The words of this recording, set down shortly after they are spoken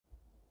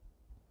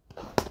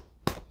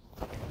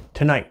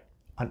Tonight,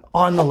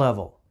 on the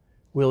Level,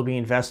 we'll be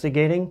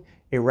investigating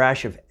a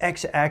rash of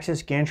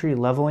X-axis gantry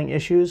leveling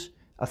issues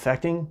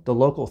affecting the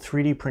local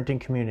 3D printing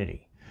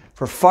community.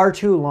 For far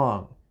too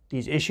long,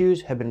 these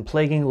issues have been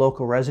plaguing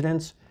local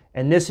residents,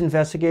 and this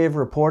investigative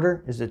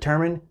reporter is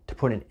determined to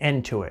put an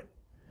end to it.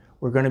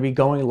 We're going to be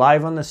going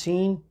live on the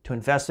scene to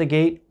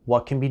investigate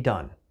what can be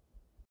done.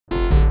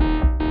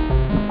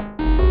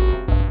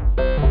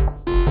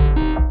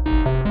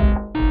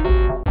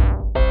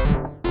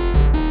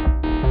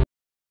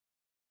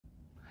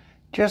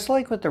 Just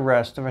like with the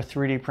rest of a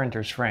 3D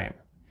printer's frame,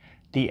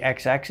 the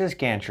X-axis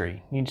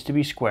gantry needs to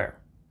be square,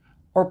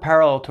 or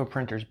parallel to a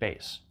printer's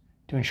base,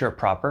 to ensure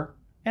proper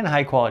and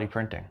high-quality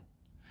printing.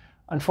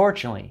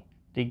 Unfortunately,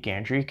 the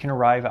gantry can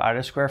arrive out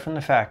of square from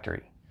the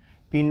factory,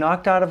 be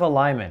knocked out of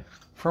alignment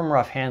from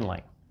rough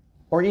handling,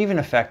 or even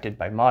affected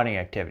by modding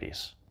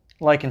activities,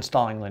 like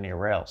installing linear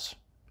rails.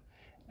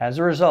 As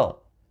a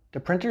result,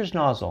 the printer's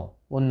nozzle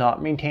will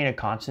not maintain a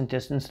constant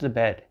distance to the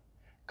bed,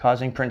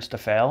 causing prints to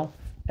fail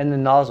and the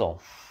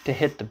nozzle to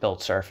hit the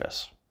built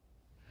surface.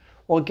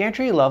 While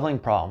gantry leveling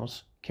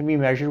problems can be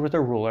measured with a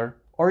ruler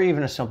or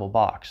even a simple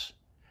box,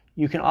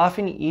 you can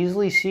often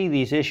easily see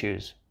these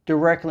issues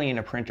directly in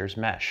a printer's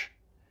mesh.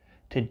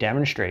 To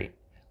demonstrate,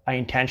 I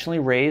intentionally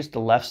raised the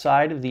left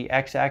side of the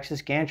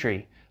X-axis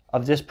gantry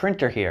of this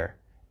printer here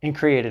and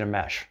created a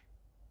mesh.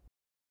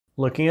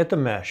 Looking at the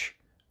mesh,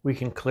 we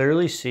can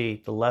clearly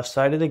see the left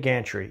side of the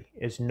gantry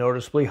is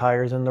noticeably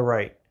higher than the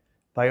right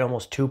by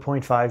almost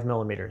 2.5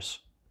 millimeters.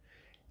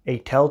 A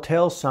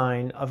telltale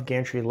sign of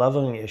gantry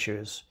leveling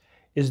issues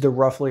is the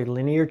roughly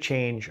linear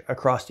change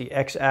across the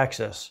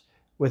X-axis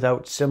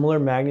without similar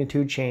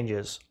magnitude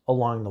changes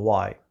along the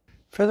Y.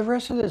 For the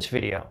rest of this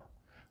video,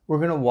 we're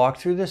going to walk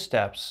through the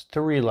steps to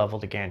re-level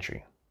the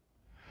gantry.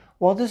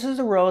 While this is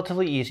a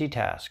relatively easy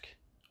task,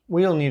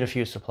 we'll need a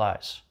few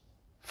supplies.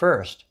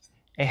 First,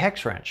 a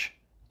hex wrench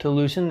to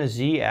loosen the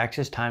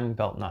Z-axis timing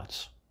belt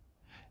nuts.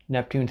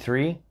 Neptune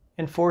 3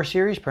 and 4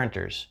 series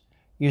printers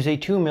use a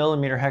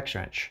 2mm hex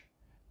wrench,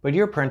 but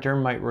your printer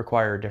might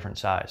require a different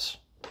size.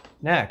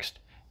 Next,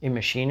 a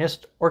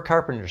Machinist or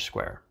carpenter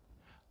square,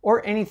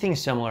 or anything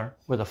similar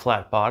with a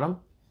flat bottom,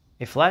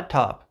 a flat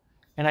top,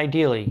 and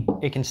ideally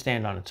it can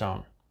stand on its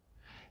own.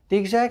 The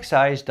exact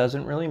size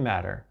doesn't really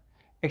matter,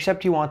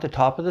 except you want the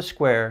top of the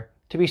square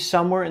to be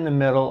somewhere in the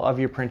middle of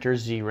your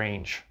printer's Z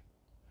range.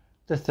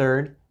 The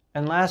third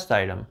and last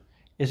item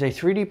is a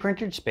 3D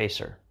printed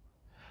spacer.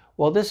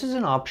 While this is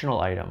an optional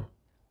item,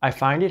 I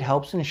find it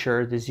helps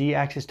ensure the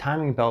Z-axis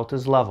timing belt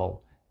is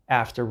level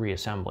after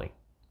reassembly.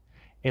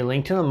 A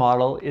link to the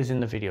model is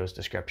in the video's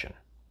description.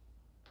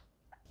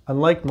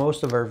 Unlike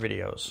most of our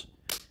videos,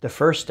 the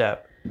first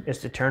step is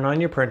to turn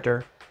on your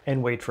printer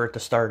and wait for it to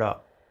start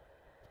up.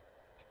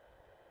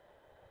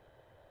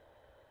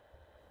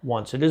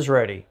 Once it is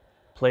ready,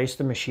 place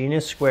the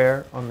Machinist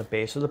square on the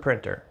base of the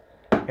printer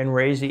and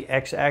raise the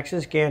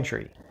X-axis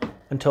gantry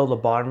until the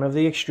bottom of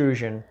the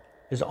extrusion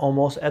is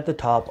almost at the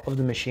top of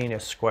the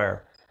Machinist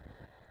square.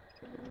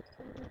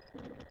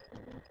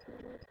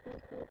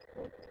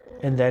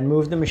 And then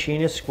move the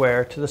Machinist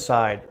square to the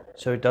side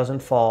so it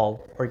doesn't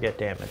fall or get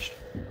damaged.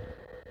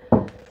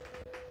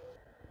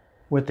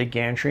 With the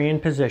gantry in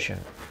position,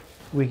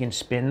 we can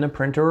spin the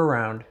printer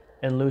around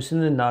and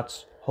loosen the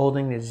nuts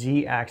holding the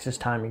Z-axis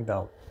timing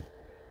belt.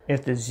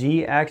 If the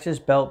Z-axis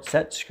belt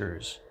set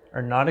screws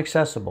are not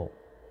accessible,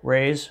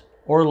 raise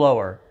or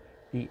lower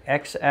the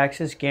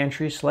X-axis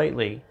gantry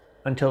slightly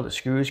until the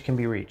screws can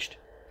be reached.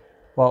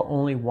 While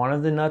only one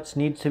of the nuts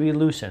needs to be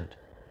loosened,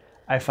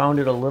 I found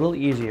it a little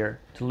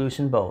easier to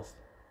loosen both,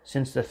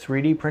 since the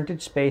 3D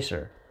printed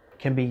spacer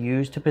can be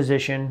used to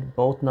position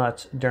both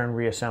nuts during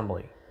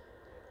reassembly.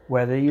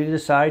 Whether you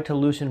decide to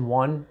loosen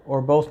one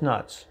or both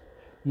nuts,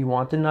 you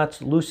want the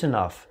nuts loose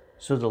enough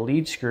so the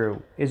lead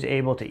screw is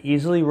able to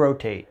easily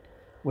rotate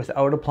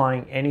without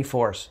applying any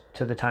force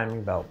to the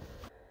timing belt.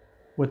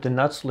 With the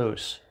nuts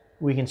loose,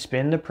 we can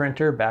spin the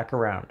printer back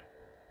around,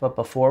 but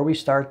before we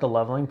start the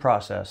leveling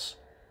process,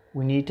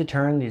 we need to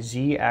turn the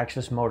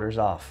Z-axis motors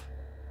off.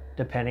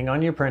 Depending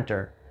on your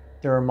printer,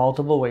 there are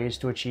multiple ways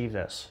to achieve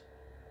this.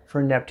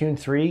 For Neptune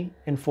 3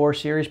 and 4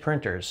 series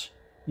printers,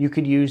 you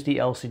could use the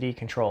LCD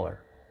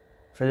controller.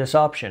 For this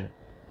option,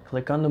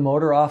 click on the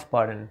motor off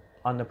button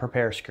on the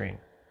prepare screen.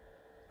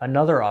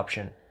 Another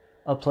option,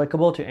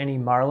 applicable to any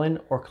Marlin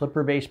or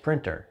Clipper-based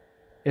printer,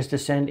 is to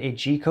send a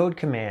G-code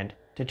command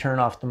to turn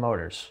off the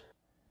motors.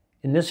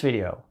 In this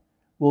video,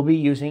 we'll be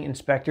using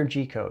Inspector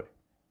G-code,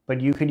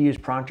 but you could use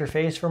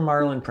Pronterface for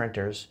Marlin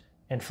printers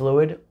and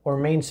Fluid or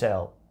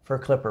Mainsail for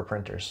Clipper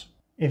printers.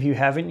 If you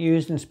haven't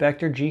used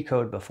Inspector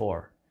G-code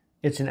before,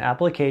 it's an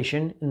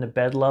application in the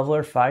Bed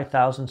Leveler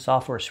 5000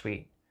 software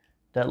suite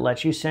that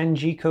lets you send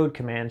G-code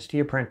commands to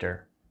your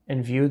printer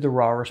and view the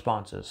raw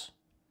responses.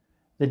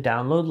 The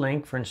download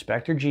link for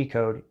Inspector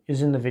G-code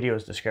is in the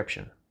video's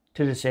description.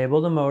 To disable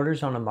the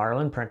motors on a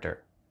Marlin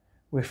printer,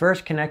 we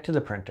first connect to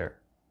the printer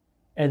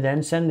and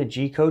then send the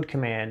G-code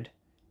command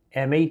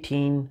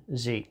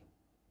M18Z.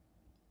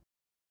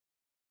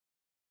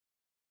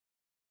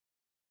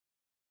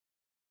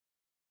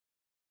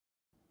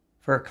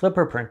 For a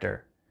clipper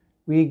printer,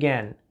 we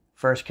again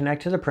first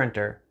connect to the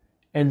printer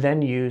and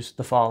then use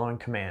the following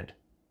command.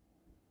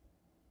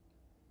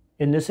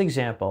 In this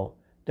example,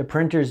 the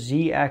printer's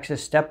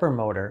Z-axis stepper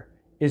motor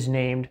is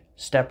named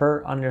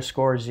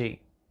stepper_Z.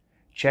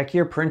 Check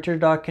your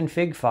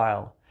printer.config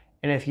file,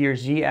 and if your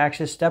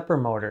Z-axis stepper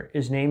motor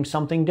is named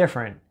something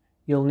different,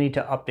 you'll need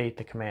to update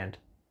the command.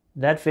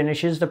 That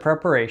finishes the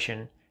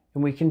preparation,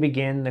 and we can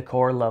begin the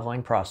core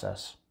leveling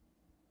process.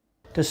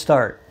 To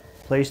start,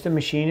 place the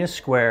machinist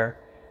square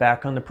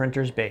back on the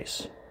printer's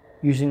base,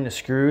 using the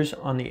screws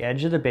on the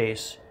edge of the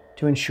base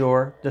to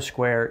ensure the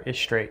square is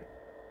straight.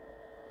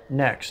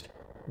 Next,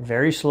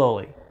 very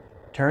slowly,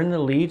 turn the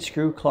lead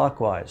screw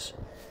clockwise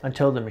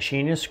until the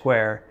machinist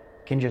square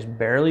can just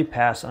barely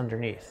pass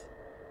underneath.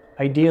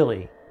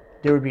 Ideally,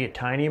 there would be a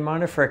tiny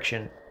amount of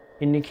friction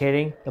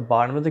indicating the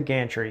bottom of the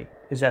gantry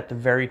is at the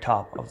very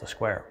top of the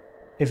square.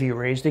 If you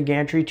raise the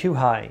gantry too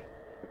high,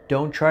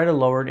 don't try to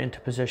lower it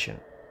into position.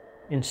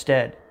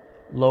 Instead,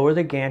 lower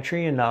the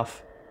gantry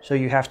enough so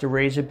you have to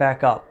raise it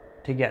back up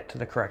to get to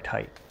the correct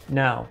height.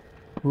 Now,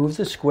 move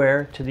the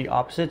square to the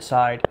opposite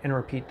side and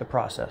repeat the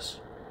process.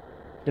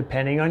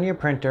 Depending on your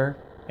printer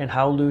and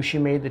how loose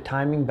you made the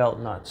timing belt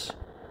nuts,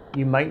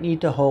 you might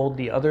need to hold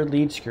the other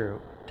lead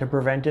screw to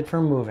prevent it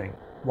from moving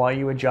while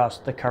you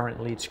adjust the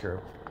current lead screw.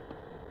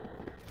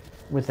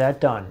 With that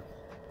done,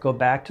 go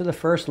back to the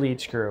first lead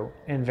screw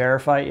and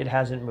verify it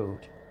hasn't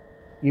moved.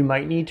 You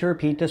might need to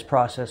repeat this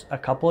process a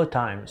couple of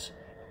times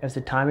as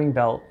the timing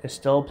belt is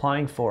still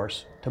applying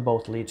force to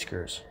both lead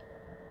screws.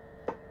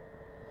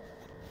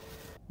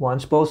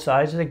 Once both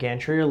sides of the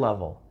gantry are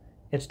level,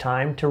 it's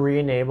time to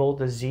re-enable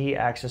the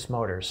Z-axis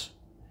motors.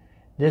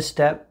 This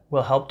step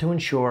will help to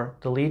ensure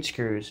the lead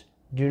screws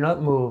do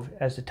not move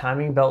as the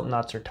timing belt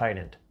nuts are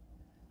tightened.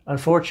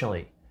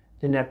 Unfortunately,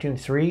 the Neptune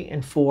 3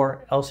 and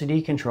 4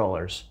 LCD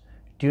controllers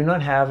do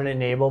not have an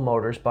Enable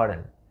Motors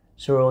button,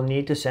 so we will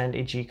need to send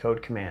a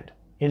G-code command.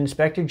 In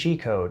Inspector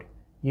G-code,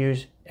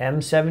 use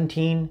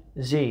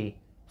M17Z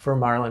for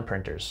Marlin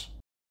printers,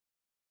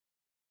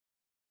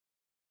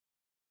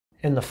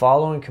 and the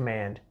following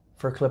command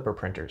for clipper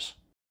printers.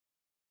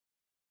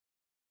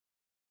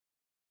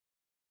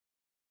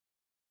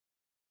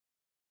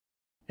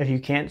 If you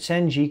can't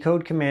send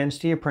G-code commands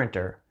to your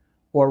printer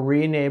or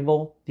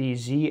re-enable the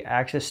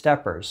Z-axis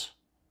steppers,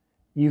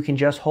 you can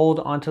just hold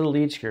onto the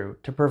lead screw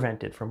to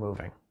prevent it from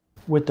moving.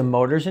 With the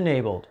motors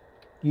enabled,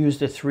 use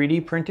the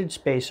 3D printed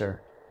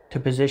spacer to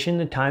position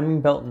the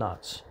timing belt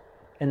nuts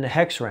and the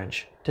hex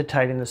wrench to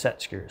tighten the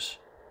set screws.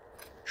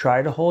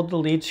 Try to hold the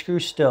lead screw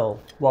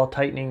still while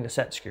tightening the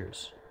set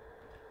screws.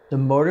 The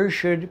motor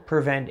should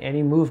prevent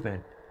any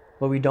movement,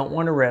 but we don't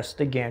want to risk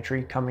the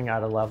gantry coming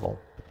out of level.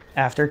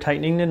 After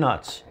tightening the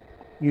nuts,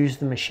 use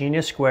the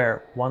machinist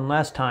square one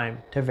last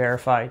time to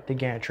verify the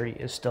gantry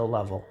is still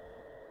level.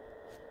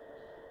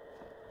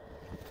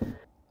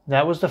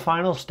 That was the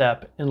final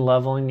step in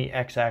leveling the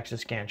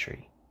X-axis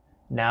gantry.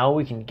 Now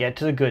we can get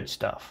to the good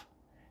stuff,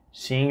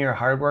 seeing your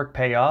hard work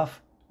pay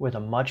off with a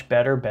much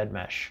better bed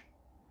mesh.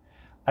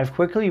 I've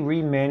quickly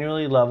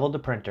manually leveled the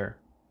printer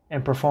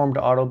and performed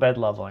auto bed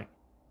leveling,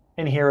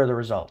 and here are the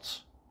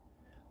results.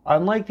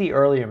 Unlike the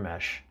earlier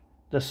mesh,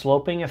 the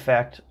sloping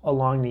effect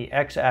along the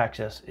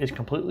X-axis is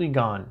completely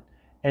gone,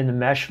 and the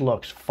mesh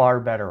looks far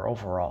better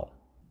overall.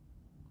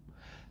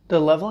 The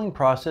leveling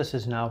process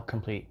is now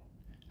complete.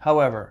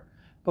 However,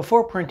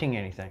 before printing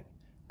anything,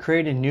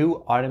 create a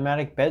new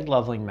automatic bed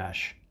leveling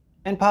mesh,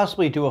 and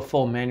possibly do a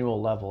full manual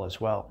level as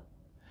well.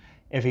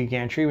 If your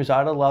gantry was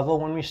out of level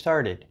when we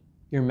started,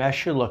 your mesh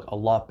should look a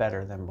lot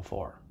better than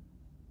before.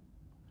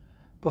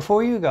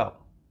 Before you go,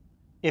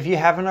 if you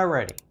haven't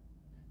already,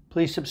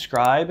 please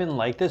subscribe and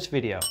like this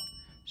video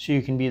so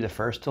you can be the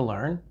first to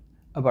learn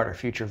about our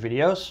future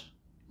videos,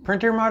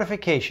 printer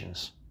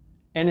modifications,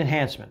 and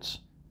enhancements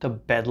to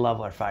Bed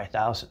Leveler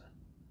 5000.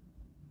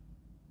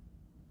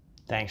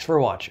 Thanks for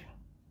watching.